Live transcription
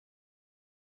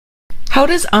How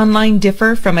does online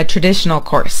differ from a traditional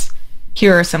course?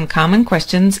 Here are some common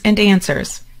questions and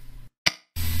answers.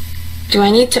 Do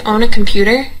I need to own a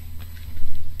computer?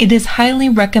 It is highly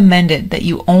recommended that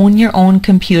you own your own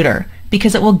computer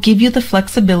because it will give you the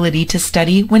flexibility to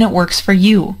study when it works for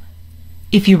you.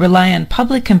 If you rely on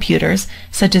public computers,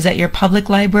 such as at your public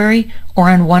library or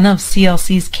on one of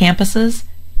CLC's campuses,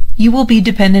 you will be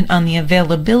dependent on the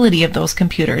availability of those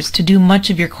computers to do much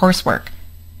of your coursework.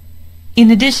 In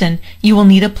addition, you will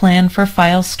need a plan for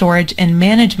file storage and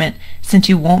management since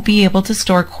you won't be able to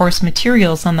store course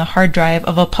materials on the hard drive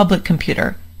of a public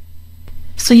computer.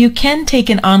 So you can take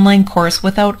an online course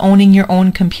without owning your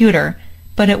own computer,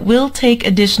 but it will take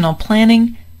additional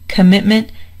planning,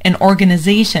 commitment, and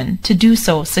organization to do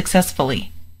so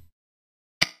successfully.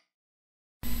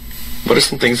 What are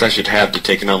some things I should have to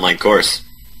take an online course?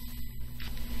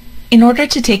 In order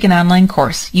to take an online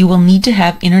course, you will need to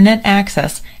have internet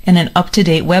access and an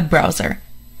up-to-date web browser.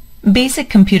 Basic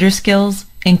computer skills,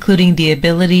 including the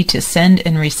ability to send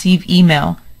and receive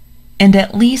email, and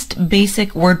at least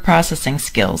basic word processing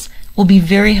skills will be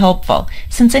very helpful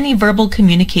since any verbal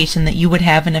communication that you would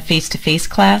have in a face-to-face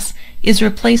class is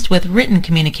replaced with written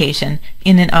communication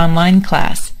in an online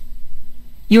class.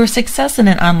 Your success in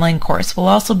an online course will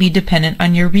also be dependent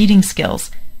on your reading skills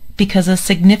because a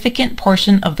significant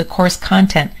portion of the course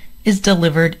content is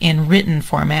delivered in written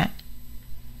format.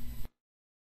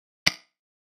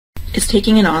 Is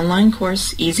taking an online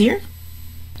course easier?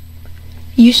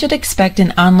 You should expect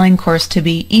an online course to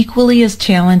be equally as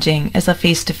challenging as a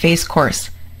face-to-face course.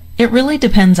 It really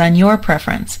depends on your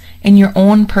preference and your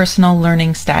own personal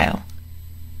learning style.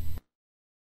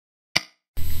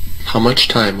 How much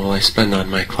time will I spend on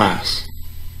my class?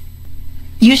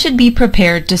 You should be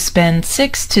prepared to spend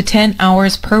 6 to 10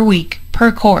 hours per week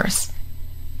per course.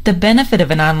 The benefit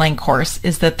of an online course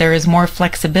is that there is more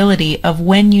flexibility of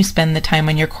when you spend the time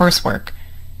on your coursework.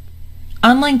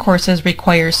 Online courses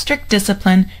require strict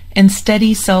discipline and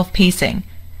steady self-pacing.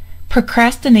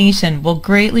 Procrastination will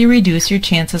greatly reduce your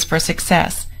chances for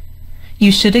success.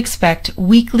 You should expect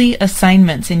weekly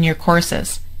assignments in your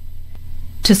courses.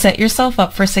 To set yourself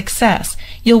up for success,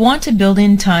 you'll want to build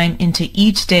in time into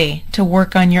each day to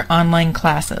work on your online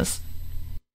classes.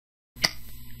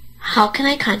 How can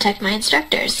I contact my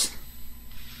instructors?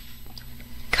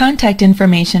 Contact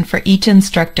information for each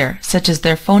instructor, such as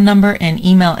their phone number and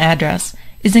email address,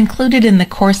 is included in the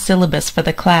course syllabus for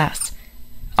the class.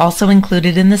 Also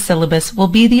included in the syllabus will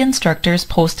be the instructor's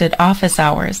posted office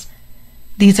hours.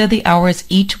 These are the hours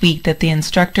each week that the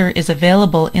instructor is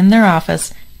available in their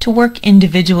office to work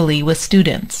individually with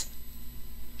students.